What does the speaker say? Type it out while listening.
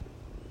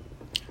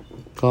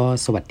ก็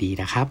สวัสดี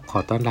นะครับขอ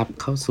ต้อนรับ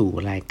เข้าสู่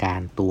รายการ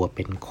ตัวเ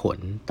ป็นขน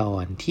ตอ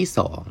นที่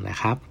2นะ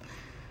ครับ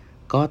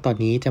ก็ตอน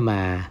นี้จะม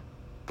า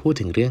พูด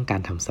ถึงเรื่องกา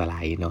รทำสไล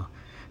ด์เนาะ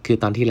คือ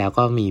ตอนที่แล้ว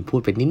ก็มีพูด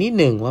ไปนิด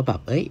นึงว่าแบ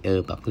บ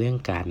แบบเรื่อง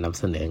การนำ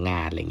เสนอง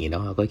านอะไรอย่างงี้เนา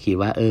ะก็คิด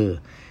ว่า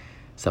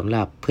สำห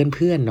รับเ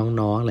พื่อนๆ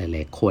น้องๆหล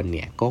ายๆคนเ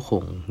นี่ยก็ค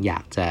งอยา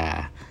กจะ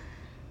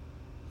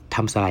ท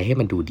ำสไลด์ให้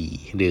มันดูดี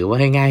หรือว่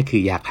าง่ายๆคื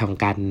ออยากท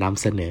ำการน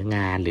ำเสนอง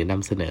านหรือน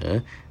ำเสนอ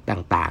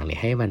ต่างๆเนี่ย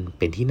ให้มัน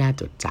เป็นที่น่า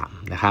จดจ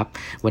ำนะครับ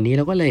วันนี้เ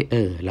ราก็เลย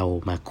เรา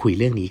มาคุย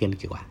เรื่องนี้กัน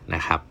ดีกว่าน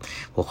ะครับ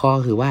หัวข้อ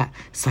คือว่า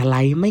สไล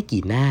ด์ไม่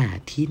กี่หน้า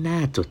ที่น่า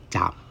จดจ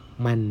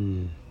ำ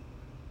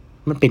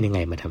มันเป็นยังไง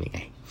มาทำยังไง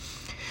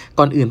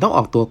ก่อนอื่นต้องอ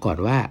อกตัวก่อน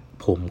ว่า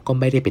ผมก็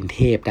ไม่ได้เป็นเท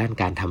พด้าน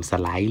การทำส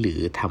ไลด์หรือ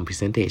ทำ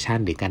presentation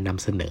หรือการน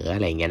ำเสนออะ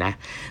ไรเงี้ยนะ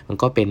มัน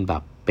ก็เป็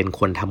น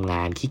คนทำง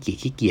านขี้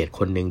เกียจ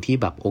คนหนึ่งที่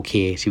แบบโอเค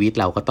ชีวิต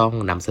เราก็ต้อง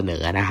นำเสน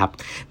อนะครับ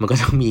มันก็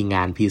ต้องมีง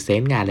านพรีเซ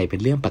นต์งานอะไรเป็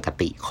นเรื่องปก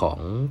ติของ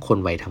คน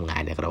วัยทำงา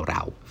นอย่างเร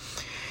า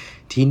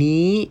ที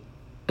นี้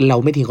เรา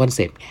ไม่ทิ้งคอนเซ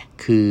ปต์ไง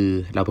คือ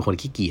เราเป็นคน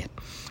ขี้เกียจ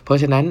เพราะ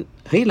ฉะนั้น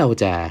เรา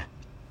จะ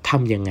ท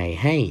ำยังไง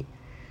ให้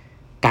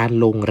การ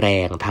ลงแร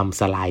งทำ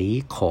สไล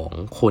ด์ของ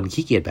คน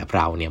ขี้เกียจแบบเ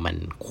ราเนี่ยมัน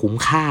คุ้ม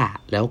ค่า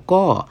แล้ว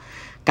ก็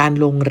การ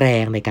ลงแร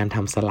งในการท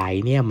ำสไล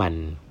ด์เนี่ยมัน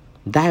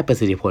ได้ประ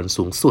สิทธิผล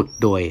สูงสุด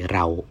โดยเร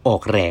าออ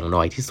กแรงน้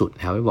อยที่สุดน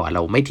ะครับไม่บอกเร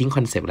าไม่ทิ้งค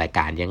อนเซปต์รายก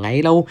ารยังไง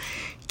เรา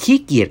ขี้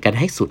เกียจกัน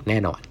ให้สุดแน่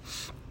นอน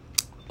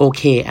โอเ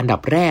คอันดั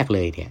บแรกเล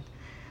ยเนี่ย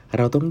เ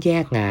ราต้องแย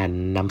กงาน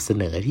นำเส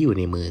นอที่อยู่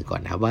ในมือก่อ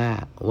นนะ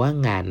ว่า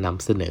งานน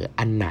ำเสนอ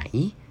อันไหน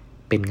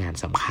เป็นงาน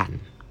สำคัญ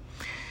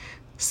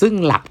ซึ่ง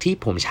หลักที่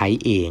ผมใช้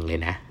เองเลย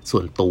นะส่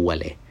วนตัว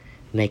เลย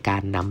ในกา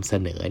รนำเส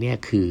นอเนี่ย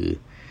คือ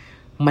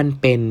มัน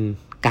เป็น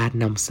การ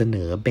นำเสน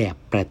อแบบ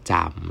ประจ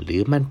ำหรื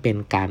อมันเป็น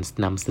การ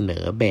นำเสน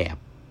อแบบ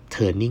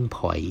turning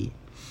point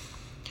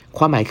ค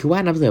วามหมายคือว่า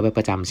นำเสนอแบบ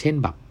ประจำเช่น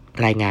แบบ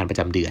รายงานประ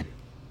จำเดือน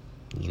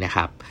นี่นะค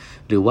รับ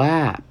หรือว่า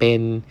เป็น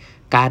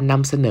การน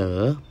ำเสนอ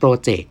โปร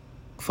เจกต์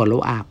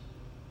follow up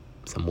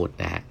สมมุติ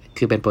นะฮะ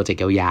คือเป็นโปรเจก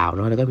ต์ยาวๆเ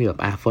นาะแล้วก็มีแบบ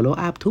follow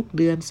up ทุก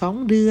เดือน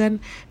2เดือน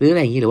หรืออะไร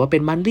อย่างงี้หรือว่าเป็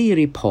น monthly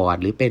report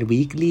หรือเป็น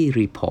weekly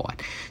report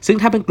ซึ่ง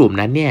ถ้าเป็นกลุ่ม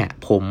นั้นเนี่ย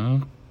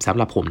สำ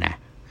หรับผมนะ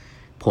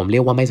ผมเรี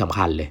ยกว่าไม่สำ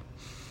คัญเลย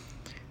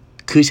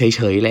คือเฉ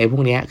ยๆเลยพ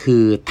วกนี้คื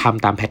อท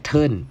ำตามแพทเ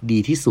ทิร์นดี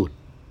ที่สุด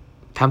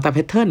ทำตามแพ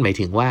ทเทิร์นหมาย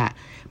ถึงว่า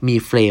มี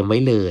เฟรมไว้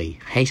เลย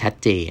ให้ชัด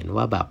เจน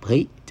ว่าแบบ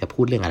จะ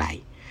พูดเรื่องอะไร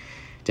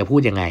จะพูด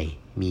ยังไง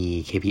มี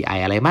KPI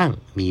อะไรมั่ง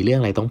มีเรื่อง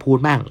อะไรต้องพูด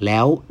มั่งแล้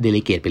วเด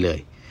ลิเกตไปเลย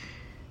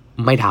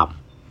ไม่ท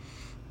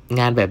ำ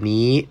งานแบบ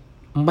นี้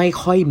ไม่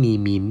ค่อยมี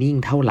มีนิ่ง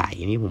เท่าไหร่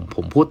นี่ผ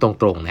มพูดตร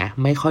งๆนะ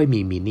ไม่ค่อยมี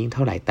มีนิ่งเ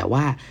ท่าไหร่แต่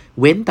ว่า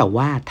เว้นแต่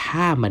ว่า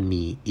ถ้ามัน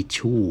มีอิช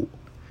ชู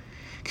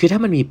คือถ้า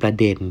มันมีประ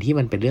เด็นที่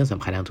มันเป็นเรื่องส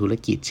ำคัญทางธุร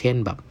กิจเช่น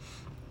แบบ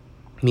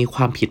มีค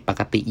วามผิดป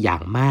กติอย่า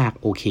งมาก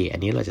โอเคอั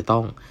นนี้เราจะต้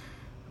อง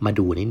มา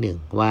ดูนิดนึง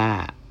ว่า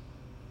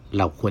เ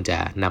ราควรจะ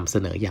นำเส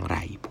นออย่างไร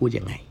พูด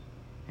ยังไง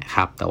นะค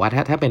รับแต่ว่า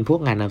ถ้าเป็นพวก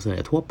งานนำเสน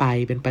อทั่วไป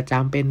เป็นประจ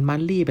ำเป็นมั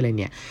นลี่อะไร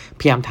เนี่ย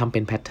พยายามทำเป็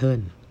นแพทเทิร์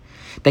น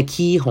แต่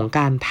คีย์ของ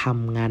การท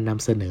ำงานน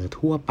ำเสนอ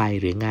ทั่วไป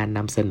หรืองานน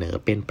ำเสนอ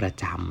เป็นประ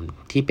จ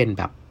ำที่เป็นแ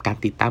บบการ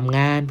ติดตามง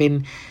านเ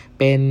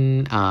ป็น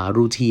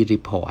รูทีนรี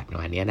พอร์ต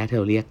อันนี้นะที่เ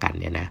ราเรียกกัน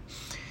เนี่ยนะ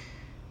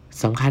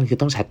สำคัญคือ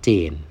ต้องชัดเ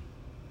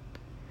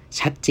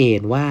จน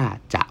ว่า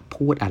จะ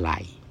พูดอะไร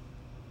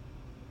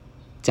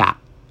จะ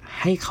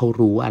ให้เขา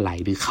รู้อะไร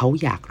หรือเขา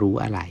อยากรู้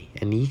อะไร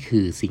อันนี้คื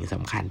อสิ่งส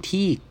ำคัญ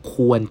ที่ค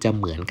วรจะ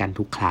เหมือนกัน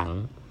ทุกครั้ง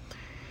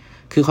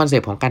คือคอนเซป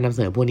ต์ของการนำเส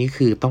นอพวกนี้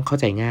คือต้องเข้า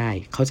ใจง่าย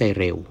เข้าใจ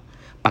เร็ว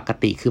ปก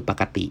ติคือป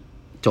กติ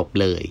จบ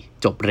เลย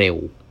จบเร็ว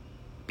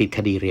ปิดค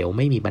ดีเร็วไ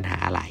ม่มีปัญหา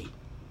อะไร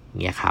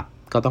เนี่ยครับ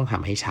ก็ต้องท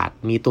ำให้ชัด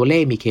มีตัวเล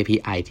ขมี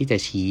KPI ที่จะ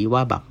ชี้ว่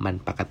าแบบมัน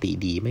ปกติ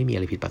ดีไม่มีอะ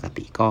ไรผิดปก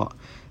ติก็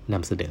น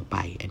ำเสนอไป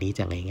อันนี้จ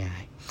ะง่า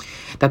ย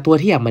ๆแต่ตัว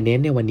ที่อยากมาเน้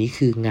นในวันนี้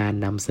คืองาน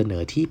นำเสน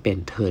อที่เป็น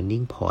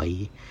turning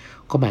point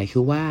ก็หมายคื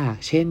อว่า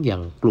เช่นอย่า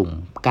งกลุ่ม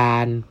กา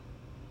ร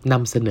น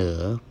ำเสนอ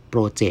โป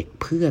รเจกต์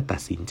เพื่อตั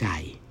ดสินใจ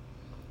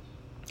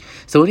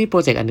สมมติที่โปร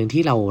เจกต์อันนึง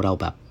ที่เรา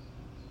แบบ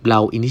เรา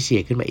อินิเชีย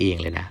ตขึ้นมาเอง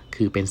เลยนะ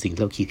คือเป็นสิ่ง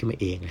ที่เราคิดขึ้นมา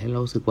เองแล้วเรา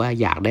รู้สึกว่า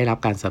อยากได้รับ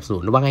การสนับสนุ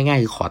นว่าง่าย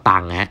ๆคือขอตั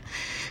งค์นะ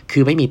คื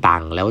อไม่มีตั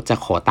งค์แล้วจะ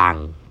ขอตัง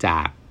ค์จา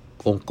ก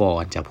องค์ก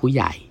รจากผู้ใ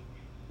หญ่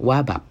ว่า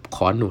แบบข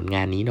อหนุนง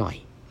านนี้หน่อย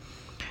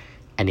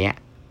อันเนี้ย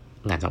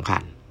งานสำคั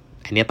ญ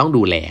อันเนี้ยต้อง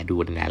ดูใน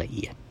รายละเ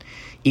อียด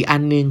อีกอั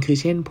นนึงคือ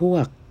เช่นพว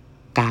ก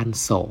การ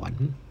สอน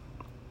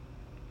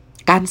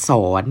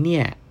เ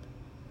นี่ย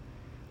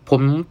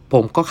ผ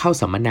มก็เข้า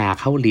สัมมนา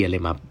เข้าเรียนเล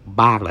ยมา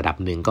บ้างระดับ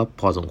หนึ่งก็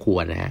พอสมคว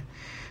รนะฮะ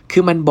คื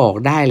อมันบอก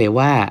ได้เลย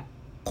ว่า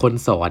คน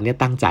สอนเนี่ย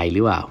ตั้งใจห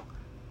รือเปล่า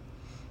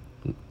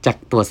จาก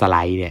ตัวสไล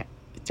ด์เนี่ย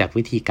จาก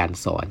วิธีการ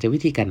สอนจากวิ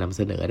ธีการนำเ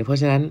สนอเพรา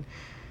ะฉะนั้น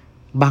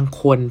บาง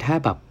คนถ้า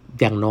แบบ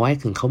อย่างน้อย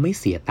ถึงเขาไม่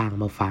เสียตังค์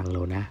มาฟังเร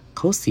านะเ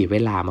ขาเสียเว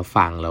ลามา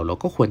ฟังเรา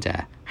ก็ควรจะ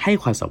ให้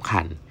ความสำ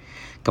คัญ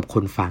กับค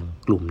นฟัง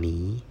กลุ่ม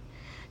นี้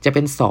จะเ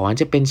ป็นสอน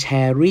จะเป็นแช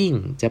ร์ริ่ง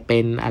จะเป็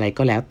นอะไร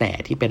ก็แล้วแต่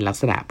ที่เป็นลัก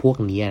ษณะพวก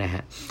นี้นะฮ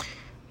ะ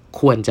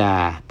ควรจะ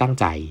ตั้ง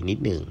ใจนิด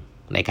หนึ่ง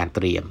ในการเต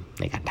รียม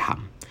ในการท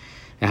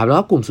ำนะครับแล้ว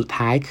ก็กลุ่มสุด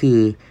ท้ายคือ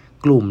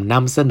กลุ่มน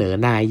ำเสนอ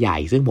นายใหญ่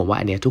ซึ่งผมว่า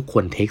อันนี้ทุกค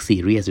นเทคซี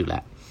เรียสอยู่แล้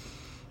ว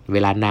เว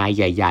ลานาย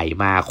ใหญ่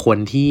ๆมาคน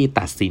ที่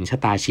ตัดสินชะ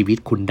ตาชีวิต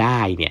คุณได้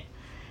เนี่ย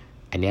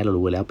อันนี้เรา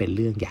รู้แล้วเป็นเ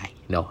รื่องใหญ่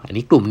เนาะอัน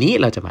นี้กลุ่มนี้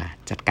เราจะมา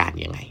จัดการ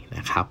ยังไงน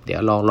ะครับเดี๋ยว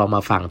ลองม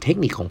าฟังเทค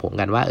นิคของผม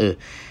กันว่า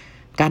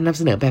การนำเ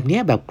สนอแบบนี้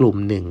แบบกลุ่ม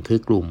1คือ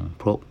กลุ่ม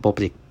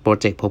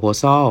project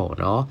proposal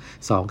เนาะ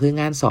2คือ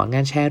งานสอนง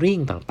าน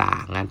sharing ต่า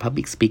งๆงาน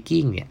public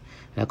speaking เนี่ย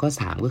แล้วก็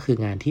3ก็คือ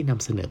งานที่น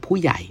ำเสนอผู้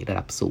ใหญ่ระ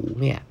ดับสูง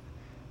เนี่ย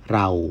เร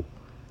า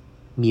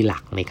มีหลั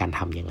กในการท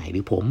ำยังไงหรื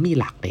อผมมี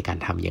หลักในการ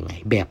ทำยังไง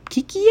แบบ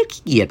ขี้เ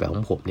กียจแบบข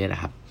องผมเนี่ยน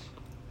ะครับ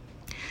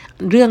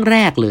เรื่องแร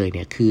กเลยเ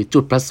นี่ยคือจุ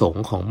ดประสง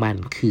ค์ของมัน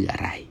คืออะ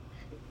ไร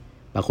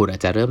บางคนอา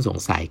จจะเริ่มสง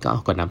สัย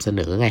ก็นำเสน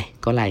อไง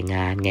ก็รายง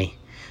านไง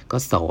ก็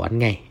สอน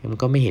ไงมัน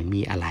ก็ไม่เห็น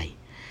มีอะไร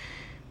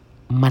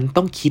มัน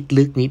ต้องคิด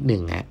ลึกนิดหนึ่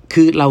งฮะ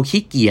คือเรา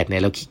ขี้เกียจเนี่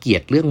ยเราขี้เกีย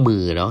จเรื่องมื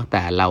อเนาะแ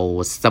ต่เรา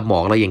สมอ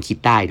งเรายังคิด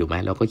ได้ถูกไหม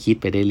เราก็คิด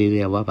ไปได้เ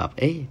รื่อยๆว่าแบบ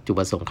จุด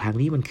ประสงค์ครั้ง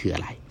นี้มันคืออ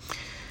ะไร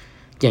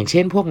อย่างเ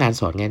ช่นพวกงาน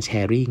สอนงานแช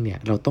ร์ริ่งเนี่ย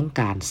เราต้อง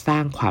การสร้า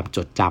งความจ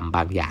ดจำบ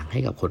างอย่างให้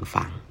กับคน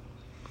ฟัง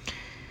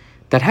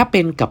แต่ถ้าเ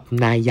ป็นกับ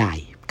นายใหญ่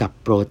กับ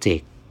โปรเจก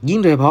ต์ยิ่ง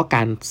โดยเฉพาะก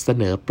ารเส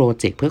นอโปร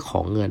เจกต์เพื่อข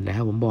องเงินนะค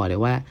รับผมบอกเล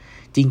ยว่า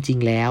จริง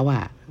ๆแล้ว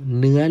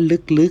เนื้อ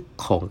ลึก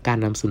ๆของการ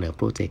นำเสนอโ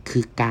ปรเจกต์คื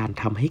อการ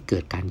ทำให้เกิ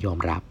ดการยอม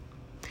รับ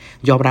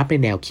ใน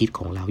แนวคิดข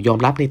องเรายอม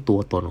รับในตัว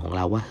ตนของเ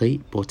ราว่าเฮ้ย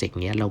โปรเจกต์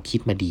นี้เราคิ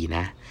ดมาดีน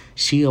ะ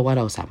เชื่อว่าเ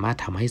ราสามารถ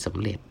ทำให้สำ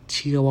เร็จเ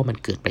ชื่อว่ามัน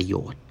เกิดประโย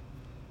ชน์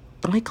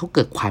ต้องให้เขาเ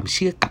กิดความเ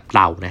ชื่อกับเ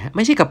รานะฮะไ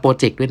ม่ใช่กับโปร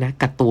เจกต์ด้วยนะ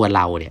กับตัวเ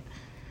ราเนี่ย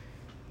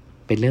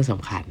เป็นเรื่องส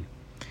ำคัญ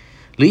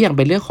หรืออย่างเ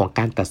ป็นเรื่องของ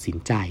การตัดสิน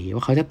ใจว่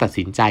าเขาจะตัด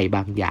สินใจบ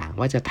างอย่าง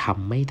ว่าจะท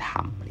ำไม่ท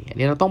ำอะไรอย่าง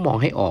นี้เราต้องมอง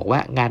ให้ออกว่า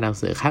งานนำเ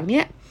สนอครั้ง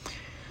นี้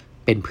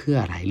เป็นเพื่อ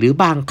อะไรหรือ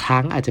บางค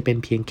รั้งอาจจะเป็น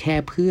เพียงแค่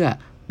เพื่อ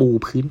ปู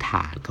พื้นฐ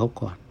านเขา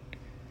ก่อน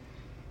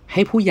ใ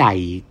ห้ผู้ใหญ่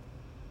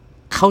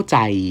เข้าใจ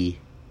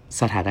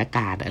สถานก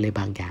ารณ์อะไร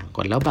บางอย่างก่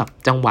อนแล้วแบบ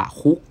จังหวะ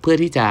คุกเพื่อ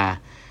ที่จะ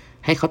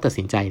ให้เขาตัด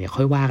สินใจเนี่ย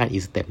ค่อยว่ากันอี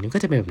กสเต็ปนึงก็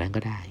จะเป็นแบบนั้น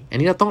ก็ได้อัน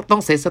นี้เราต้อ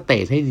งเซตสเต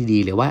จให้ดี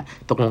ๆเลยว่า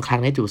ตกลงครั้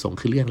งนี้จุดประสงค์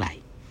คือเรื่องอะไร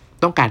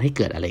ต้องการให้เ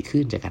กิดอะไร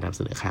ขึ้นจากการนำเ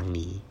สนอครั้ง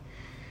นี้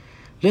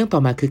เรื่องต่อ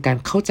มาคือการ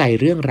เข้าใจ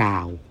เรื่องรา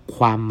วค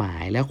วามหมา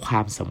ยและคว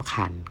ามสำ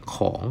คัญข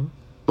อง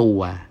ตัว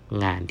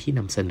งานที่น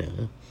ำเสนอ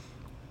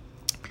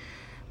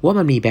ว่า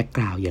มันมีแบ็กก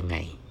ราวด์ยังไง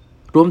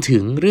รวมถึ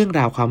งเรื่อง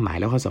ราวความหมาย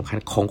และความสำคัญ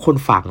ของคน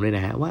ฟังด้วยน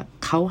ะฮะว่า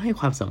เขาให้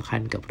ความสำคั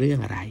ญกับเรื่อง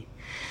อะไร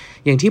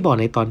อย่างที่บอก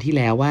ในตอนที่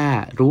แล้วว่า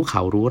รู้เข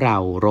ารู้เรา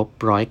รบ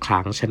100 ค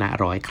รั้งชนะ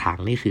100 ครั้ง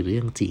นี่คือเรื่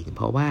องจริงเ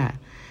พราะว่า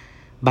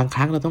บางค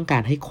รั้งเราต้องกา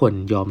รให้คน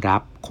ยอมรั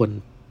บคน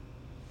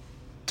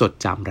จด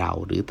จำเรา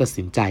หรือตัด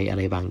สินใจอะไ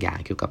รบางอย่าง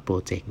เกี่ยวกับโปร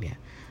เจกต์เนี่ย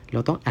เรา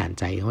ต้องอ่าน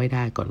ใจเขาให้ไ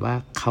ด้ก่อนว่า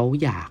เขา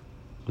อยาก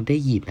ได้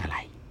ยินอะไร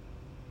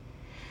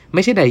ไ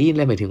ม่ใช่ได้ยิน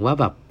เลยหมายถึงว่า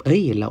แบบ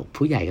เรา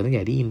ผู้ใหญ่ก็ต้องอย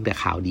ากได้ยินแต่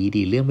ข่าว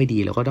ดีเรื่องไม่ดี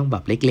เราก็ต้องแบ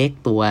บเล็ก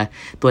ๆตั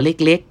ว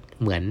เล็กๆ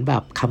เหมือนแบ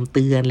บคำเ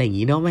ตือนอะไรอย่าง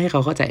นี้เนาะไม่ให้เข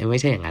าเข้าใจไ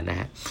ม่ใช่อย่างนั้นนะ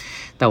ฮะ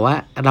แต่ว่า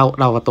เ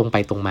ราก็ตรงไป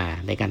ตรงมา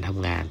ในการท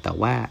ำงานแต่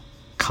ว่า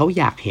เขา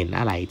อยากเห็น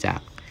อะไร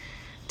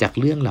จาก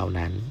เรื่องเหล่า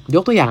นั้นย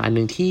กตัวอย่างอัน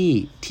นึง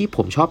ที่ผ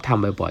มชอบท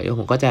ำบ่อยๆ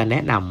ผมก็จะแน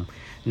ะน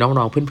ำ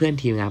น้องๆเพื่อน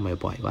ๆทีมงาน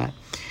บ่อยๆว่า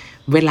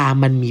เวลา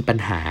มันมีปัญ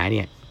หาเ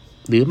นี่ย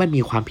หรือมัน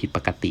มีความผิดป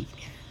กติเ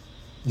นี่ย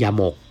อย่า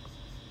หมก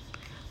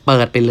เปิ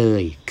ดไปเล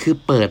ยคือ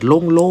เปิด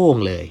โล่ง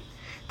ๆเลย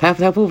ถ้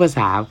าพูดภาษ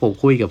าผม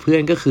คุยกับเพื่อ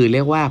นก็คือเรี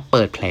ยกว่าเ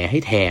ปิดแผลให้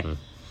แทง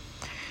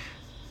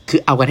คือ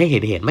เอากันให้เ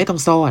ห็นไม่ต้อง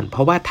ซ่อนเพร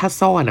าะว่าถ้า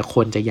ซ่อนค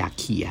นจะอยาก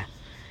เขี่ย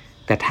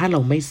แต่ถ้าเรา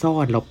ไม่ซ่อ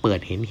นเราเปิด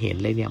เห็น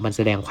เลยเนี่ยมันแ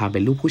สดงความเป็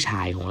นลูกผู้ช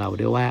ายของเรา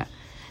ด้วยว่า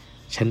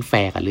ฉันแฟ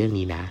ร์กับเรื่อง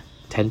นี้นะ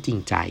ฉันจริง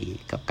ใจ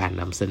กับการ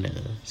นำเสนอ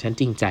ฉัน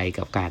จริงใจ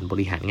กับการบ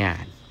ริหารงา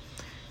น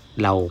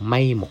เราไ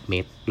ม่หมกเม็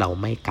ดเรา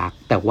ไม่กัก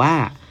แต่ว่า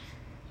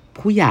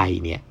ผู้ใหญ่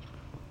เนี่ย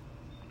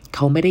เข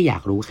าไม่ได้อยา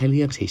กรู้แค่เ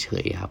รื่องเฉ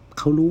ยๆครับเ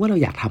ขารู้ว่าเรา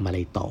อยากทำอะไร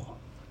ต่อ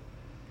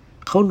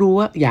เขารู้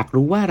ว่าอยาก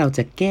รู้ว่าเราจ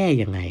ะแก้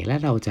ยังไงและ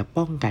เราจะ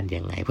ป้องกัน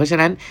ยังไงเพราะฉะ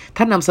นั้น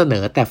ถ้านำเสน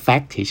อแต่แฟ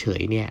กต์เฉ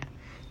ยๆเนี่ย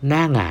หน้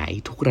าหงาย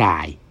ทุกรา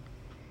ย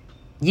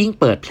ยิ่ง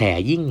เปิดแผล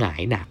ยิ่งหงา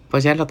ยหนักเพรา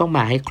ะฉะนั้นเราต้องม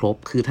าให้ครบ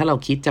คือถ้าเรา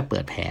คิดจะเปิ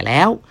ดแผลแ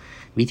ล้ว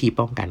วิธี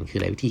ป้องกันคือ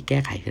อะไรวิธีแก้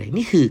ไขคืออะไร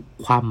นี่คือ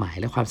ความหมาย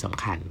และความส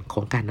ำคัญข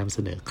องการนำเส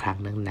นอครั้ง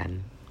นั้น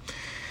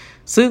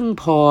ๆซึ่ง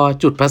พอ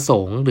จุดประส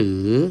งค์หรื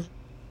อ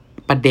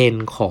ประเด็น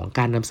ของก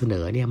ารนำเสน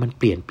อเนี่ยมัน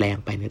เปลี่ยนแปลง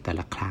ไปในแต่ล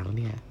ะครั้ง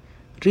เนี่ย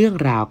เรื่อง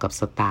ราวกับ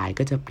สไตล์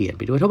ก็จะเปลี่ยนไ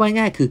ปด้วยถ้าว่า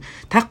ง่ายคือ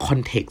ถ้าคอน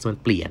เท็กซ์มัน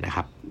เปลี่ยนนะค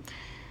รับ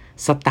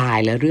สไต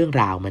ล์และเรื่อง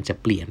ราวมันจะ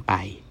เปลี่ยนไป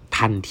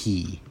ทันที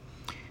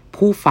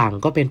ผู้ฟัง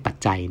ก็เป็นปัจ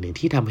จัยหนึ่ง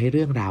ที่ทำให้เ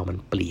รื่องราวมัน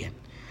เปลี่ยน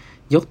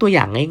ยกตัวอ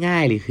ย่างง่า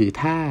ยๆเลยคือ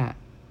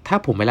ถ้า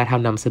ผมเวลาท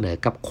ำนำเสนอ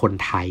กับคน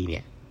ไทยเนี่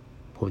ย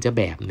ผมจะ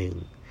แบบหนึ่ง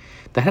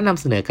แต่ถ้าน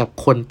ำเสนอกับ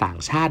คนต่าง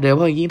ชาติโดยเฉ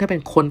พาะยิ่งถ้าเป็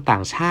นคนต่า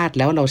งชาติ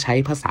แล้วเราใช้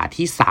ภาษา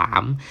ที่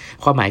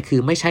3ความหมายคื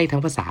อไม่ใช่ทั้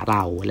งภาษาเร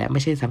าและไ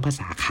ม่ใช่ทั้งภา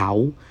ษาเขา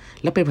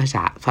แล้วเป็นภ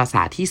าษ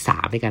าที่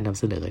3ในการนำ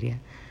เสนอเนี่ย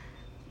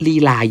ลี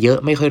ลาเยอะ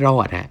ไม่ค่อยรอ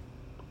ดฮะ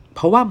เพ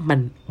ราะว่า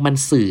มัน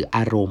สื่ออ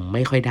ารมณ์ไ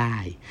ม่ค่อยได้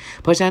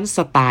เพราะฉะนั้นส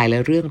ไตล์และ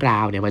เรื่องรา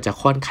วเนี่ยมันจะ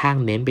ค่อนข้าง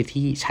เน้นไป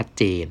ที่ชัด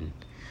เจน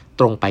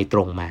ตรงไปต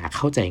รงมาเ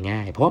ข้าใจง่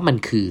ายเพราะว่ามัน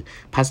คือ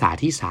ภาษา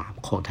ที่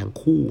3ของทั้ง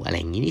คู่อะไร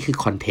อย่างนี้นี่คือ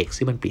คอนเท็กซ์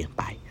ที่มันเปลี่ยน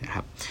ไปนะค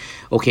รับ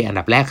โอเคอัน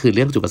ดับแรกคือเ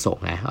รื่องจุดประสง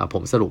ค์นะผ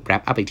มสรุปแร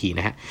ปอัพอีกที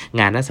นะฮะ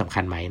งานนั้นสำคั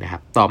ญไหมนะครั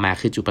บต่อมา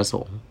คือจุดประส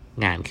งค์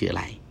งานคืออะ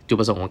ไร จุด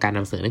ประสงค์ของการน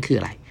ำเสนอนั้นคือ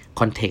อะไร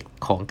คอนเทกต์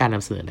ของการน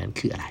ำเสนอนั้น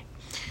คืออะไร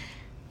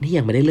นี่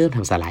ยังไม่ได้เริ่มท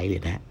ำสไลด์เล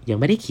ยนะยัง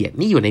ไม่ได้เขียน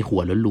นี่อยู่ในหั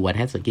วล้วน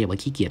ๆฮะสังเกตว่า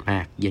ขี้เกียจมา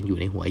กยังอยู่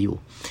ในหัวอยู่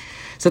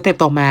สเต็ป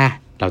ต่อมา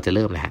เราจะเ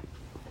ริ่มแล้ว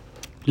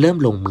เริ่ม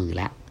ลงมือ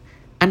แล้ว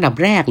อันดับ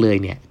แรกเลย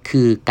เนี่ย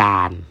คือก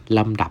ารล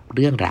ำดับเ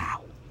รื่องราว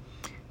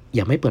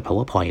ยังไม่เปิด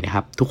PowerPoint นะค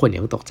รับทุกคนอย่า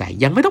เพิ่งตกใจ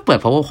ยังไม่ต้องเปิด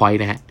PowerPoint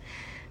นะฮะ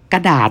กร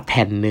ะดาษแ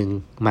ผ่นหนึ่ง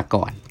มา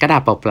ก่อนกระดา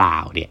ษเปล่า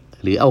ๆเนี่ย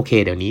หรือโอเค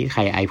เดี๋ยวนี้ใค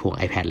ร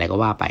iPad อะไรก็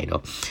ว่าไปเนา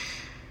ะ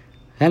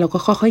แล้วเราก็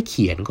ค่อยๆเ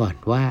ขียนก่อน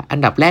ว่าอัน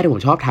ดับแรกที่ผ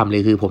มชอบทำเล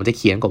ยคือผมจะเ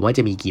ขียนก่อนว่าจ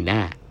ะมีกี่หน้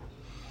า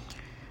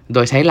โด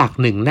ยใช้หลัก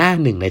1หน้า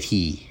1นา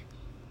ที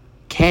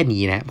แค่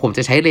นี้นะผมจ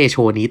ะใช้เรโช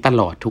นี้ต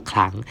ลอดทุกค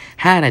รั้ง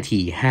5นาที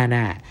5ห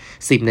น้า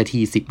10นาที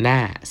10หน้า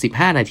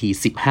15นาที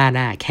15ห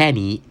น้าแค่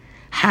นี้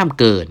ห้าม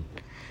เกิน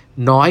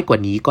น้อยกว่า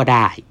นี้ก็ไ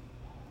ด้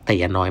แต่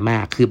อย่าน้อยมา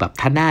กคือแบบ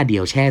ถ้าหน้าเดี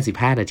ยวแช่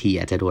15นาที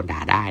อาจจะโดนด่า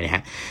ได้นะฮ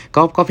ะ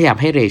ก็พยายาม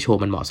ให้เรโช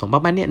มันเหมาะสมปร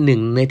ะมาณเนี่ย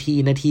1นาที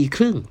นาทีค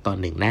รึ่งต่อ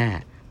1หน้า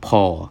พ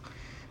อ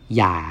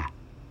อย่า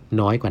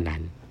น้อยกว่านั้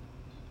น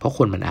เพราะค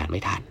นมันอ่านไ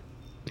ม่ทัน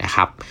นะค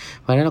รับ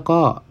เพราะฉะนั้นเราก็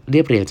เรี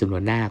ยบเรียงจำนว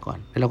นหน้าก่อน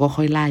แล้วเราก็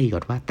ค่อยไล่ก่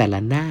อนว่าแต่ละ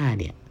หน้า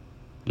เนี่ย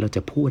เราจ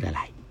ะพูดอะไ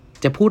ร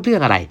จะพูดเรื่อ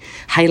งอะไร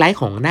ไฮไลท์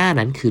ของหน้า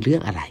นั้นคือเรื่อ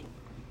งอะไร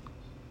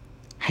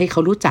ให้เข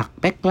ารู้จัก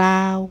แบ็คกร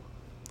าวด์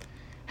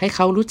ให้เข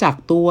ารู้จัก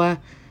ตัว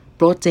โ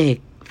ปรเจก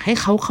ต์ให้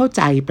เขาเข้าใ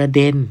จประเ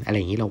ด็นอะไร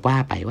อย่างนี้เราว่า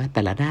ไปว่าแ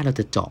ต่ละหน้าเรา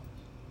จะเจาะ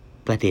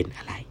ประเด็น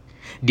อะไร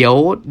เดี๋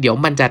ยว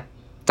มันจะ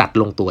จัด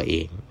ลงตัวเอ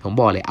งผม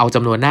บอกเลยเอาจ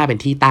ำนวนหน้าเป็น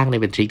ที่ตั้งใน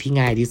เป็นทริคที่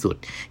ง่ายที่สุด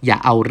อย่า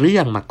เอาเรื่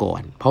องมาก่อ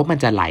นเพราะมัน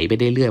จะไหลไป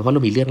เรื่อยๆเพราะเร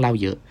ามีเรื่องเล่า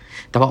เยอะ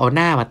แต่พอเอาห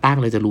น้ามาตั้ง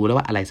เราจะรู้แล้ว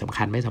ว่าอะไรสำ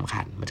คัญไม่สำ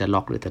คัญมันจะล็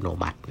อกโดยอัตโน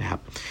มัตินะครับ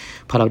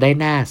พอเราได้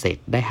หน้าเสร็จ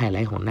ได้ไฮไล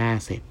ท์ของหน้า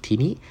เสร็จที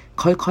นี้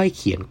ค่อยๆเ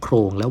ขียนโคร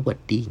งแล้ว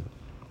wording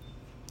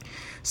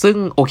ซึ่ง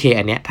โอเค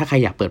อันเนี้ยถ้าใคร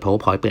อยากเปิด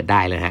PowerPoint เปิดไ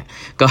ด้เลยฮะ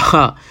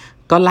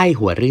ก็ไล่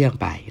หัวเรื่อง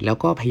ไปแล้ว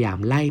ก็พยายาม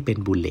ไล่เป็น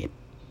บุลเลต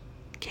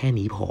แค่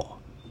นี้พอ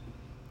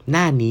ห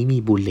น้านี้มี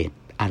บุลเลต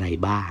อะไร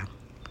บ้าง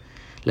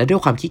แล้วด้ว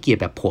ยความขี้เกียจ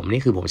แบบผม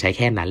นี่คือผมใช้แ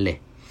ค่นั้นเลย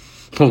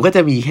ผมก็จ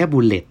ะมีแค่บุ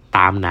ลเลตต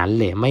ามนั้น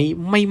เลย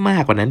ไม่มา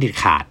กกว่านั้นเด็ด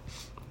ขาด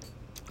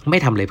ไม่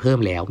ทำอะไรเพิ่ม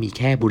แล้วมีแ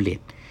ค่บุลเล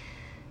ต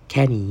แ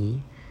ค่นี้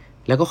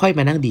แล้วก็ค่อยม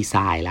านั่งดีไซ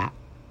น์ละ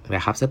น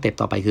ะครับสเต็ป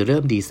ต่อไปคือเริ่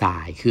มดีไซ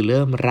น์คือเ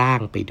ริ่มร่า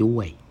งไปด้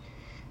วย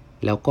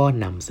แล้วก็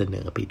นำเสน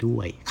อไปด้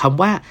วยค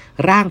ำว่า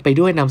ร่างไป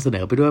ด้วยนำเสน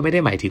อไปด้วยไม่ได้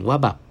หมายถึงว่า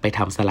แบบไปท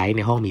ำสไลด์ใ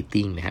นห้องมีต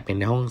ติ้งนะฮะเป็น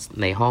ใ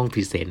นห้องพ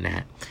รีเซนต์นะฮ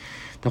ะ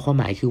แต่ความ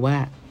หมายคือว่า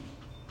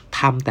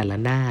ทำแต่ละ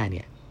หน้าเ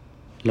นี่ย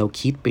เรา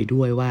คิดไป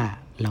ด้วยว่า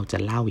เราจะ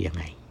เล่ายัง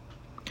ไง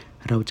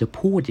เราจะ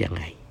พูดยังไ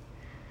ง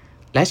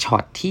และช็อ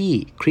ตที่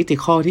คริติ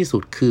คอลที่สุ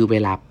ดคือเว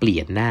ลาเปลี่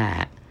ยนหน้า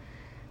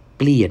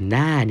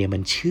เนี่ยมั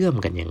นเชื่อม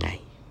กันยังไง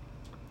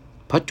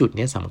เพราะจุด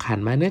นี้สำคัญ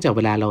มากเนื่องจากเ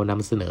วลาเราน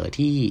ำเสนอ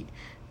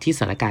ที่ส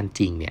ถานการณ์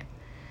จริงเนี่ย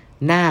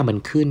หน้ามัน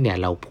ขึ้นเนี่ย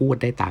เราพูด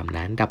ได้ตาม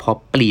นั้นแต่พอ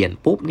เปลี่ยน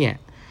ปุ๊บเนี่ย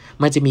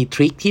มันจะมีท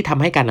ริคที่ท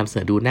ำให้การนำเสน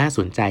อดูน่าส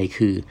นใจ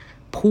คือ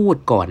พูด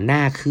ก่อนหน้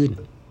าขึ้น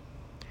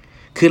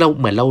คือเรา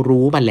เหมือนเรา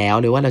รู้มาแล้ว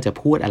เลยว่าเราจะ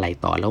พูดอะไร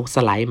ต่อแล้วส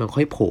ไลด์มันค่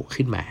อยโผล่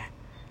ขึ้นมา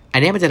อัน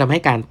นี้มันจะทำให้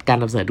การ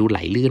นำเสนอดูไหล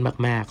ลื่น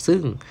มากๆซึ่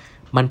ง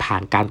มันผ่า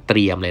นการเต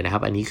รียมเลยนะครั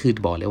บอันนี้คือ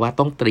บอกเลยว่า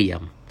ต้องเตรียม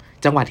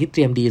จังหวะที่เต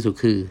รียมดีสุด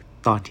คือ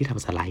ตอนที่ท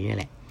ำสไลด์นี่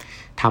แหละ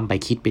ทำไป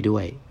คิดไปด้ว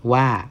ย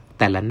ว่า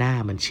แต่ละหน้า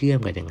มันเชื่อม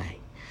กันยังไง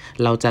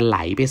เราจะไหล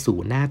ไปสู่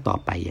หน้าต่อ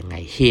ไปยังไง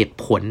เหตุ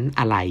ผล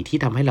อะไรที่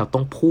ทำให้เราต้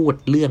องพูด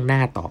เรื่องหน้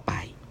าต่อไป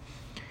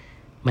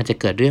มันจะ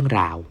เกิดเรื่อง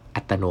ราว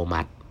อัตโน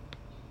มัติ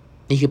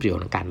นี่คือประโยช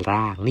น์ของการ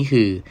ร่างนี่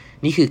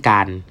คือก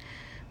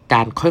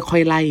ารค่อ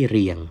ยๆไล่เ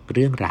รียงเ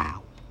รื่องราว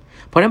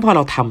เพราะฉะนั้นพอเร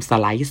าทำส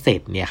ไลด์เสร็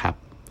จเนี่ยครับ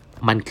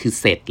มันคือ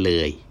เสร็จเล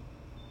ย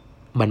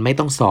มันไม่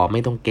ต้องซ้อมไ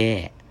ม่ต้องแก้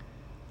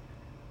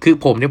คือ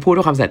ผมเนี่ยพูด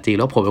ด้วยความสัตย์จริง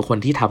แล้วผมเป็นคน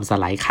ที่ทำส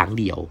ไลด์ครั้ง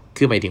เดียว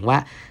คือหมายถึงว่า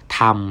ท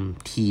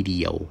ำทีเ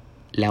ดียว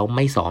แล้วไ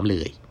ม่ซ้อมเล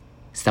ย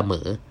เสม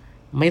อ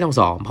ไม่ต้อง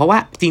ซ้อมเพราะว่า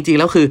จริงๆ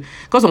แล้วคือ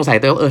ก็สงสัย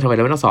ตัวเองทำไมเร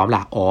าไม่ต้องซ้อมล่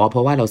ะอ๋อเพร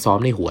าะว่าเราซ้อม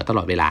ในหัวตล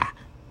อดเวลา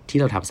ที่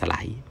เราทำสไล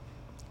ด์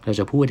เรา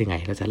จะพูดยังไง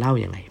เราจะเล่า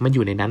ยังไงมันอ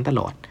ยู่ในนั้นต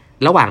ลอด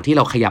ระหว่างที่เ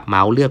ราขยับเม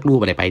าส์เลือกรูป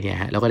อะไรไปเนี่ย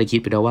ฮะเราก็ได้คิด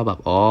ไปด้วยว่าแบบ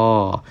อ๋อ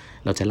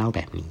เราจะเล่าแ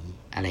บบนี้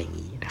อะไรอย่าง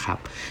นี้นะครับ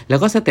แล้ว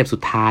ก็สเต็ปสุ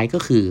ดท้ายก็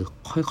คือ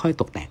ค่อย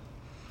ๆตกแต่ง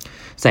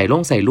ใส่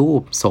รู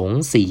ปสง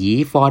สี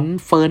ฟอนต์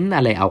เฟิร์นอ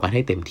ะไรเอากันใ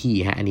ห้เต็มที่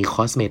ฮะอันนี้ค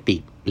อสเมติ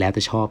กแล้วแ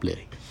ต่ชอบเล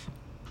ย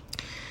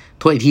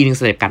ทวนอีกทีนึง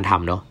สเต็ปการท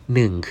ำเนาะ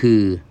1คื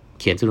อ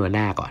เขียนจำนวนห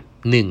น้าก่อน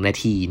1นา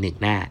ที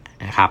1หน้า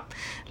นะครับ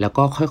แล้ว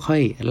ก็ค่อ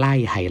ยๆไล่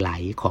ไฮไล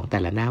ท์ของแต่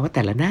ละหน้าว่าแ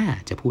ต่ละหน้า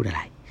จะพูดอะไ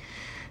ร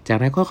จาก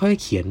นั้นค่อย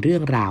ๆเขียนเรื่อ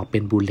งราวเป็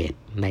นบุลเลต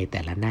ในแ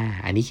ต่ละหน้า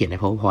อันนี้เขียนใน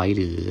PowerPoint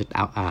หรือ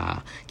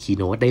คีย์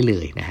โน้ตได้เล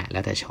ยนะฮะแล้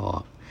วแต่ชอ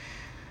บ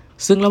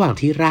ซึ่งระหว่าง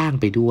ที่ร่าง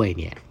ไปด้วย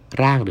เนี่ย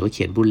ร่างหรือว่าเ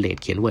ขียนบุลเลต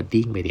เขียนวอร์ด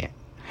ดิ้งไปเนี่ย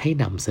ให้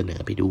นำเสน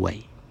อไปด้วย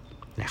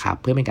นะครับ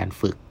เพื่อเป็นการ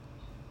ฝึก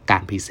กา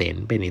รพรีเซน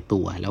ต์ไปใน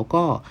ตัวแล้ว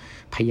ก็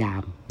พยายา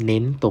มเน้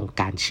นตรง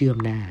การเชื่อม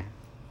หน้า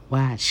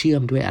ว่าเชื่อ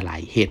มด้วยอะไร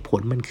เหตุผ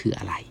ลมันคือ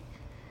อะไร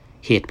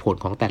เหตุผล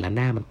ของแต่ละห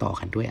น้ามันต่อ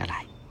กันด้วยอะไร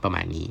ประม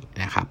าณนี้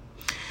นะครับ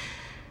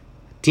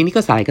ทีนี้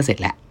ก็สไลด์ก็เสร็จ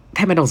แล้วแท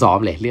บไม่ต้องซ้อม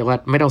เลยเรียกว่า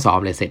ไม่ต้องซ้อม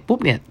เลยเสร็จปุ๊บ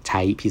เนี่ยใ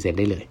ช้พรีเซนต์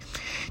ได้เลย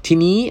ที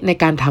นี้ใน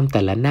การทำแ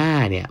ต่ละหน้า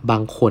เนี่ยบา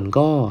งคน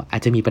ก็อา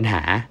จจะมีปัญห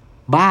า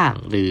บ้าง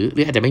หรือ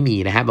อาจจะไม่มี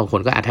นะฮะบางคน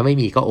ก็ถ้าไม่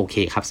มีก็โอเค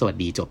ครับสวัส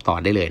ดีจบตอน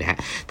ได้เลยนะฮะ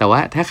แต่ว่า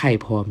ถ้าใคร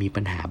พอมี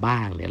ปัญหาบ้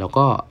างเนี่ยเรา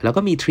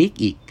ก็มีทริค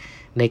อีก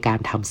ในการ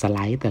ทำสไล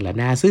ด์แต่ละ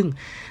หน้าซึ่ง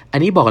อัน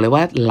นี้บอกเลย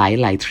ว่าห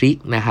ลายทริค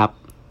นะครับ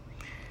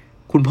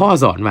คุณพ่อ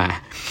สอนมา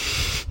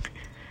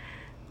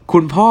คุ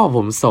ณพ่อผ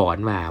มสอน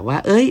มาว่า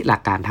หลั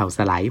กการทำส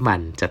ไลด์มั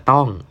นจะต้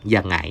อง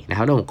ยังไงนะค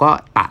รับแล้วผมก็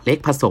ปะเล็ก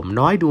ผสม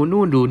น้อยดู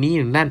นู่นดูนี่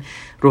นั่น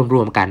ร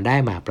วมกันได้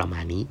มาประมา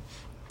ณนี้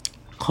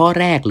ข้อ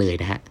แรกเลย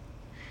นะฮะ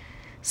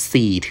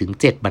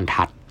4-7 บรร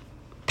ทัด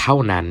เท่า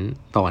นั้น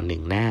ต่อ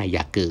1หน้าอ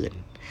ย่าเกิน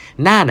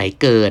หน้าไหน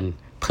เกิน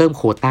เพิ่มโ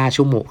ควต้า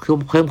ชั่วโมง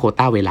เพิ่มโคว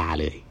ต้าเวลา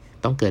เลย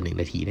ต้องเกิน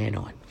1นาทีแน่น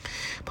อน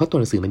เพราะตัว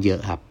หนังสือมันเยอะ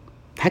ครับ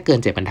ถ้าเกิน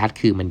7บรรทัด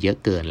คือมันเยอะ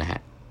เกินแล้วฮ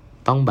ะ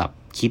ต้องแบบ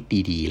คิด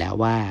ดีๆแล้ว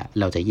ว่า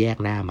เราจะแยก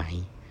หน้าไหม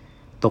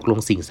ตกลง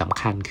สิ่งสำ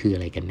คัญคืออะ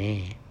ไรกันแน่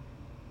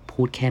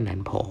พูดแค่นั้น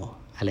พอ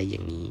อะไรอย่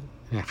างนี้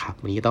นะครับ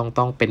วันนี้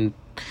ต้องเป็น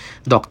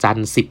ดอกจัน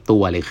10ตั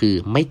วเลยคือ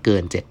ไม่เกิ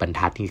น7บรร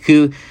ทัดนี่คื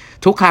อ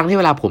ทุกครั้งที่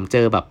เวลาผมเจ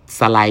อแบบ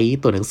สไลด์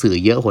ตัวหนังสือ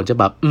เยอะผมจะ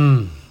แบบ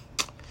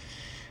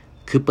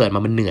คือเปิดม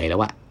ามันเหนื่อยแล้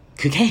วอะ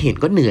คือแค่เห็น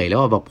ก็เหนื่อยแล้ว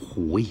อะแบบโ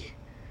อ้ย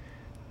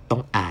ต้อ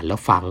งอ่านแล้ว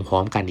ฟังพร้อ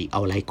มกันอีกเอ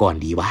าอะไรก่อน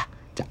ดีวะ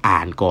จะอ่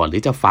านก่อนหรื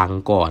อจะฟัง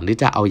ก่อนหรือ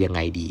จะเอายังไง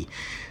ดี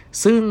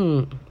ซึ่ง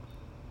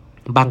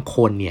บางค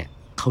นเนี่ย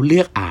เขาเลื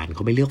อกอ่านเข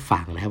าไม่เลือก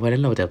ฟังนะเพราะฉะนั้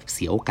นเราจะเ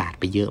สียโอกาส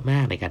ไปเยอะมา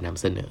กในการน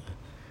ำเสนอ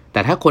แ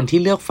ต่ถ้าคนที่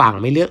เลือกฟัง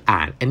ไม่เลือกอ่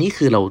านอันนี้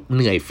คือเราเ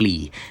หนื่อยฟรี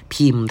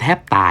พิมพ์แทบ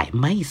ตาย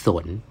ไม่ส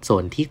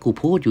นที่กู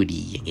พูดอยู่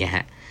ดีอย่างเงี้ยฮ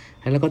ะ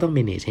แล้วเราก็ต้อง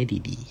manage ให้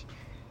ดี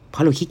ๆเพรา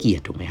ะเราขี้เกีย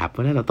จถูกไหมครับเพรา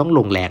ะฉะนั้นเราต้องล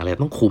งแรงอะไร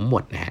ต้องคุ้มหม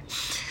ดนะฮะ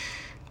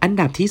อัน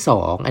ดับที่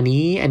2อัน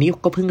นี้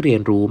ก็เพิ่งเรีย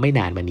นรู้ไม่น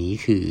านมานี้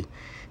คือ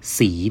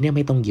สีเนี่ยไ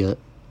ม่ต้องเยอะ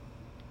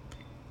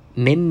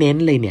เน้น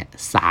เลยเนี่ย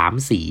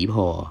3สีพ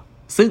อ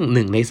ซึ่ง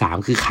1ใน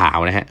3คือขาว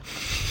นะฮะ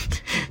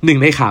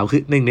1ใน3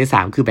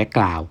คือแบ็คก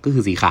ราวด์ก็คื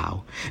อสีขาว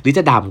หรือจ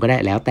ะดำก็ได้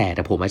แล้วแต่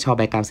ผมชอบ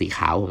แบ็คกราวด์สีข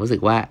าวผมรู้สึ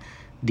กว่า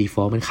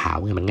default มันขาว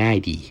มันง่าย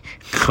ดี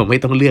เขาไม่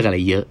ต้องเลือกอะไร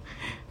เยอะ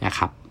นะค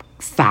รับ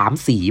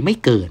3สีไม่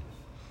เกิน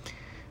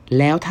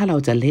แล้วถ้าเรา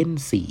จะเล่น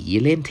สี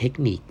เล่นเทค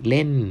นิคเ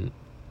ล่น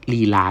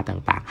ลีลา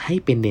ต่างๆให้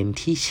เป็นเน้น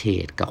ที่เฉ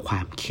ดกับคว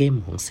ามเข้ม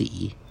ของ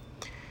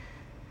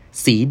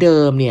สีเดิ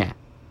มเนี่ย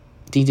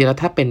จริงๆแล้ว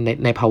ถ้าเป็น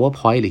ใน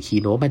PowerPoint หรือ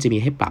Keynote มันจะมี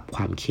ให้ปรับค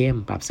วามเข้ม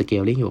ปรับ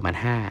Scaling อยู่ประมาณ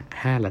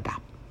5ระดับ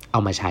เอา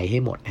มาใช้ให้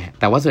หมดนะ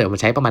แต่ว่าส่วนใหญ่มั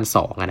นใช้ประมาณ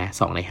2นะ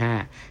2ใน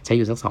5ใช้อ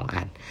ยู่สัก2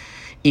อัน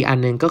อีกอัน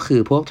นึงก็คื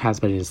อพวก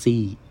transparency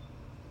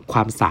คว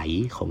ามใส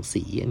ของ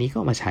สีอันนี้ก็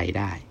เอามาใช้ไ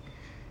ด้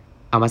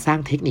เอามาสร้าง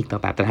เทคนิคต่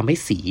างๆแต่ทำให้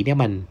สีเนี่ย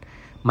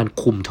มัน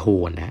คุมโท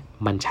นนะ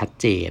มันชัด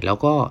เจนแล้ว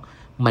ก็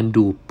มัน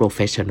ดู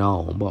professional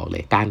ผมบอกเล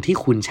ยการที่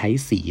คุณใช้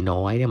สี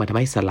น้อยเนี่ยมันทำ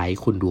ให้สไล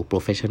ด์คุณดู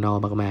professional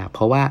มากๆเพ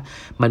ราะว่า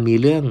มันมี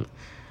เรื่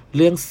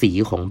องสี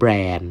ของแบร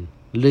นด์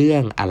เรื่อ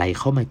งอะไร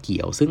เข้ามาเกี่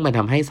ยวซึ่งมันท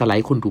ำให้สไล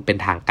ด์คุณดูเป็น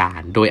ทางกา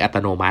รโดยอัต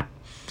โนมัติ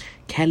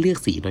แค่เลือก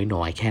สี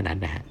น้อยๆแค่นั้น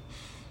นะฮะ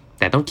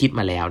แต่ต้องคิด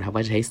มาแล้วนะครับ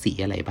ว่าใช้สี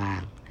อะไรบ้า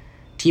ง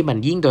ที่มัน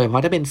ยิ่งโดยเฉพา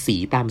ะถ้าเป็นสี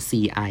ตาม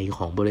CI ข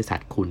องบริษัท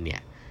คุณเนี่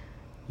ย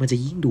มันจะ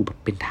ยิ่งดูแบบ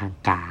เป็นทาง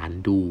การ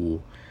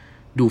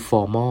ดู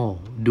formal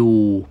ดู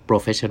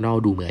professional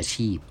ดูมืออา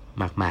ชีพ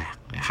มาก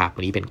ๆนะครับ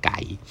วันนี้เป็นไก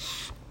ด์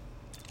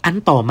อัน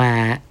ต่อมา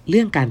เ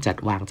รื่องการจัด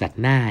วางจัด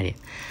หน้าเนี่ย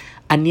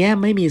อันเนี้ย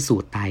ไม่มีสู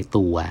ตรตาย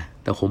ตัว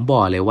แต่ผมบ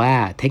อกเลยว่า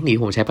เทคนิค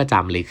ผมใช้ประจ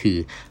ำเลยคือ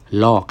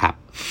ลอกครับ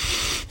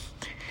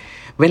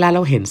เวลาเร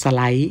าเห็นสไ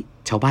ลด์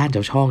ชาวบ้านช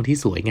าวช่องที่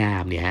สวยงา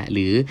มเนี่ยห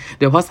รือโ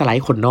ดยเฉพาะสไล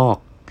ด์คนนอก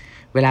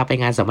เวลาไป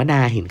งานสัมมนา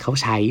เห็นเขา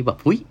ใช้แบบ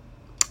อุ๊ย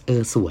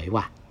สวย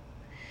ว่ะ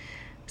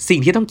สิ่ง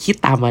ที่ต้องคิด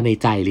ตามมาใน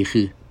ใจเลย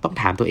คือต้อง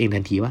ถามตัวเองทั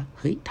นทีว่าเ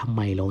ฮ้ยทำไ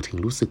มเราถึง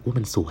รู้สึกว่า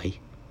มันสวย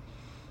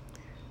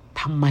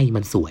ทำไม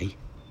มันสวย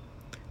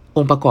อ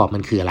งค์ประกอบมั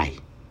นคืออะไร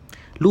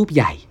รูปใ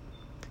หญ่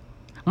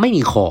ไม่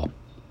มีขอบ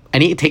อัน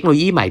นี้เทคโนโล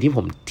ยีใหม่ที่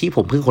ผ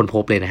มเพิ่งค้นพ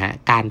บเลยนะฮะ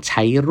การใ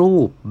ช้รู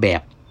ปแบ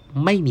บ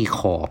ไม่มีข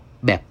อบ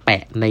แบบแป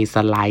ะในส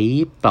ไล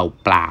ด์เ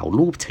ปล่าๆ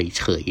รูปเ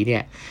ฉยๆเนี่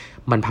ย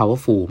มัน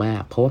powerful มา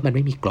กเพราะว่ามันไ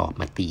ม่มีกรอบ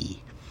มาตี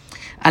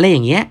อะไรอย่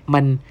างเงี้ย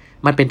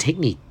มันเป็นเทค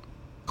นิค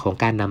ของ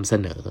การนำเส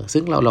นอ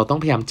ซึ่งเราต้อง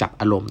พยายามจับ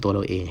อารมณ์ตัวเร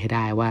าเองให้ไ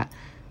ด้ว่า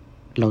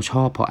เราช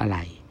อบเพราะอะไร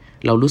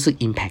เรารู้สึก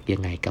impact ยั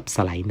งไงกับส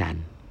ไลด์นั้น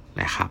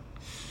นะครับ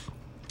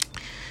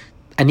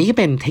อันนี้ก็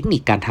เป็นเทคนิ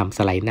คการทำส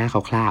ไลด์หน้า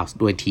คร่าวๆ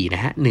โดยทีน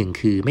ะฮะ1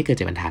คือไม่เกิน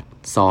7บรรทัด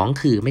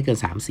2คือไม่เกิน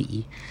3สี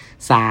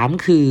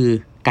3คือ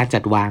การจั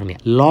ดวางเนี่ย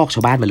ลอกช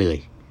าวบ้านมาเลย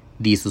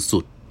ดีสุ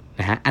ดๆ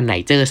นะฮะอันไหน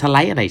เจอสไล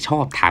ด์อันไหนชอ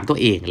บถามตัว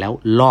เองแล้ว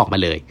ลอกมา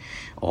เลย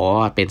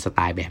เป็นสไต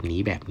ล์แบบ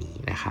นี้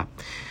นะครับ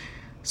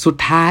สุด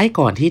ท้าย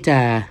ก่อนที่จะ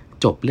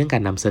จบเรื่องกา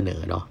รนำเสน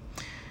อเนาะ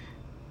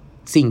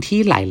สิ่งที่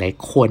หลาย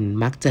ๆคน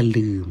มักจะ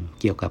ลืม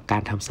เกี่ยวกับกา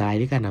รทำสไลด์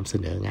ด้วยการนำเส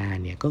นองาน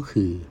เนี่ยก็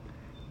คือ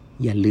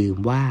อย่าลืม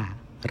ว่า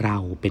เรา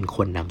เป็นค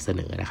นนำเส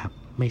นอนะครับ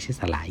ไม่ใช่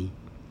สไลด์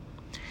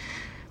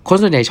คน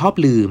ส่วนใหญ่ชอบ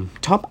ลืม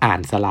ชอบอ่าน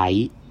สไล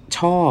ด์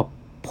ชอบ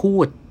พู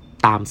ด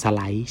ตามสไล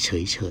ด์เฉ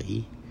ย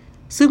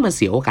ๆซึ่งมันเ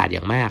สียโอกาสอ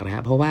ย่างมากน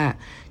ะเพราะว่า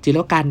จริงแ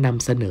ล้วการน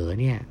ำเสนอ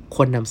เนี่ยค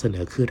นนำเสน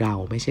อคือเรา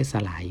ไม่ใช่ส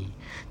ไลด์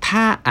ถ้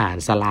าอ่าน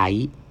สไล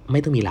ด์ไม่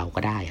ต้องมีเรา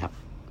ก็ได้ครับ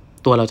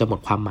ตัวเราจะหมด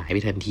ความหมายไป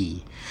ทันที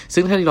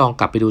ซึ่งถ้าลอง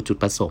กลับไปดูจุด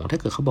ประสงค์ถ้า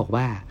เกิดเขาบอก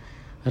ว่า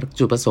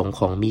จุดประสงค์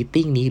ของมีต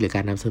ติ้งนี้หรือก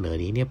ารนำเสนอ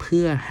นี้เนี่ยเ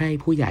พื่อให้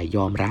ผู้ใหญ่ย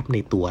อมรับใน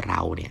ตัวเร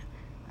าเนี่ย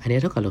อันนี้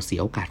เท่ากับเราเสีย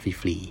โอกาส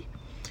ฟรี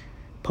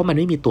ๆเพราะมัน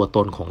ไม่มีตัวต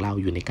นของเรา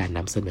อยู่ในการน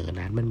ำเสนอ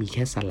นั้นมันมีแ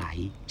ค่สไล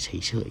ด์เ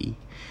ฉย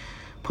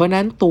ๆเพราะ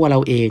นั้นตัวเรา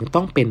เอง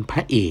ต้องเป็นพร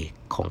ะเอก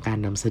ของการ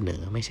นำเสน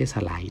อไม่ใช่ส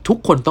ไลด์ทุก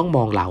คนต้องม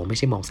องเราไม่ใ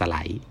ช่มองสไล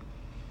ด์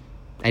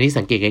อันนี้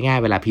สังเกตง่าย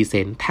ๆเวลาพรีเซ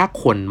นต์ถ้า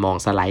คนมอง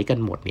สไลด์กัน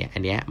หมดเนี่ยอั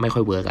นนี้ไม่ค่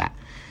อยเวิร์กละ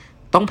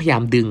ต้องพยายา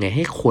มดึงไงใ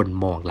ห้คน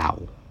มองเรา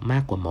มา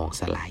กกว่ามอง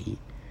สไลด์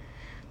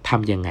ท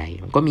ำยังไง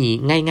มันก็มี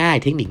ง่าย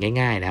ๆเทคนิค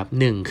ง่ายๆนะครับ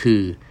หนึ่งคื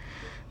อ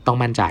ต้อง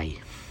มั่นใจ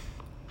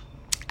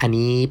อัน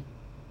นี้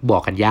บอ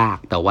กกันยาก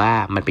แต่ว่า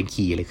มันเป็น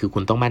คีย์เลยคือคุ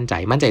ณต้องมั่นใจ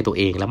ตัว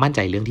เองและมั่นใจ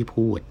เรื่องที่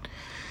พูด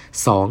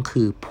สอง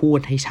คือพูด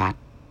ให้ชัด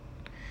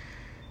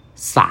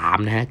สาม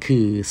นะฮะคื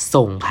อ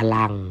ส่งพ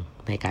ลัง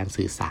ในการ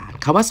สื่อสาร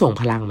คำว่าส่ง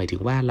พลังหมายถึ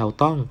งว่าเรา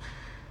ต้อง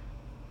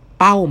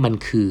เป้ามัน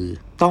คือ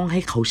ต้องให้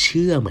เขาเ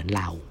ชื่อเหมือน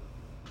เรา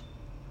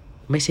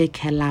ไม่ใช่แ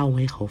ค่เล่าใ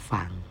ห้เขา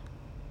ฟัง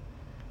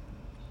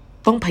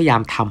ต้องพยายา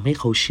มทำให้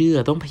เขาเชื่อ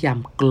ต้องพยายาม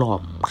กล่อ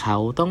มเขา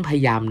ต้องพย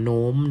ายามโ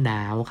น้มน้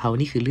าวเขา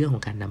นี่คือเรื่องขอ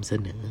งการนำเส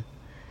นอ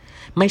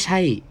ไม่ใช่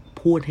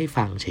พูดให้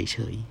ฟังเฉ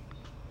ย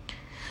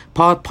ๆพ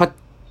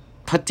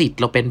อจิต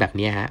เราเป็นแบบ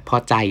นี้ฮะพอ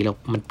ใจเรา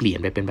มันเปลี่ยน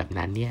ไปเป็นแบบ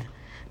นั้นเนี่ย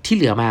ที่เ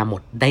หลือมาหม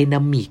ดไดนา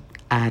มิก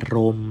อาร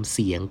มณ์เ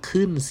สียง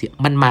ขึ้นเสียง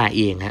มันมาเ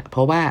องฮะเพ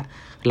ราะว่า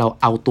เรา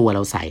เอาตัวเร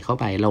าใส่เข้า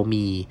ไปเรา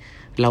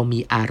มี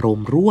อารม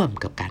ณ์ร่วม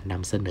กับการน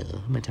ำเสนอ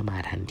มันจะมา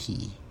ทันที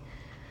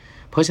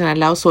เพราะฉะนั้น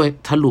แล้ว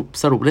ส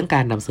รุปเรื่องก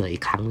ารนำเสนออี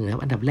กครั้งนึงครั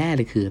บอันดับแรกเ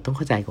ลยคือต้องเ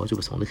ข้าใจก่อนจุด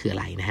ประสงค์คืออะ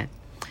ไรนะฮะ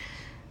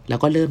แล้ว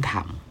ก็เริ่มท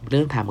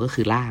ำก็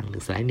คือร่าง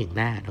1 สไลด์ 1 ห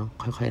น้าเนาะ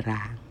ค่อยๆ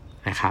ร่าง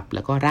นะครับแ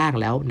ล้วก็ร่าง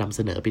แล้วนำเส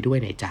นอไปด้วย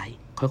ในใจ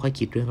ค่อยๆ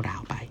คิดเรื่องรา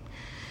วไป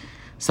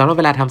สำหรับ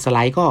เวลาทำสไล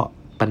ด์ก็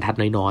บรรทัด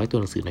น้อยๆตัว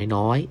หนังสือ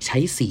น้อยๆใช้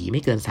สีไ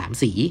ม่เกิน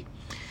3สี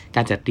ก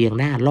ารจัดเรียง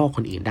หน้าลอกค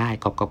นอื่นได้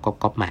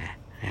ก๊อปมา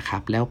นะครั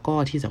บแล้วก็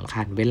ที่สำ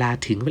คัญเวล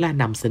า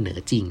นำเสนอ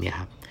จริงเนี่ย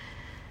ครับ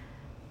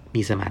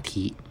มีสมา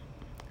ธิ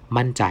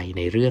มั่นใจใ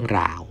นเรื่อง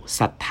ราว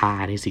ศรัทธา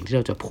ในสิ่งที่เ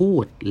ราจะพู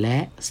ดและ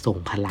ส่ง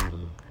พลัง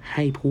ใ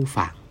ห้ผู้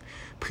ฟัง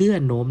เพื่อ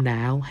โน้มน้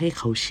าวให้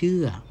เขาเชื่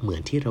อเหมือ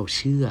นที่เราเ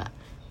ชื่อ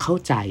เข้า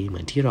ใจเหมื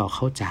อนที่เราเ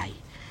ข้าใจ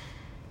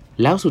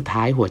แล้วสุด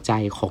ท้ายหัวใจ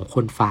ของค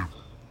นฟัง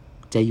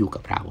จะอยู่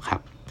กับเราครั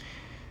บ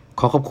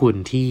ขอบคุณ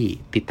ที่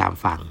ติดตาม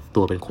ฟัง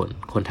ตัวเป็น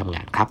คนทำง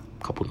านครับ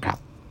ขอบคุณครับ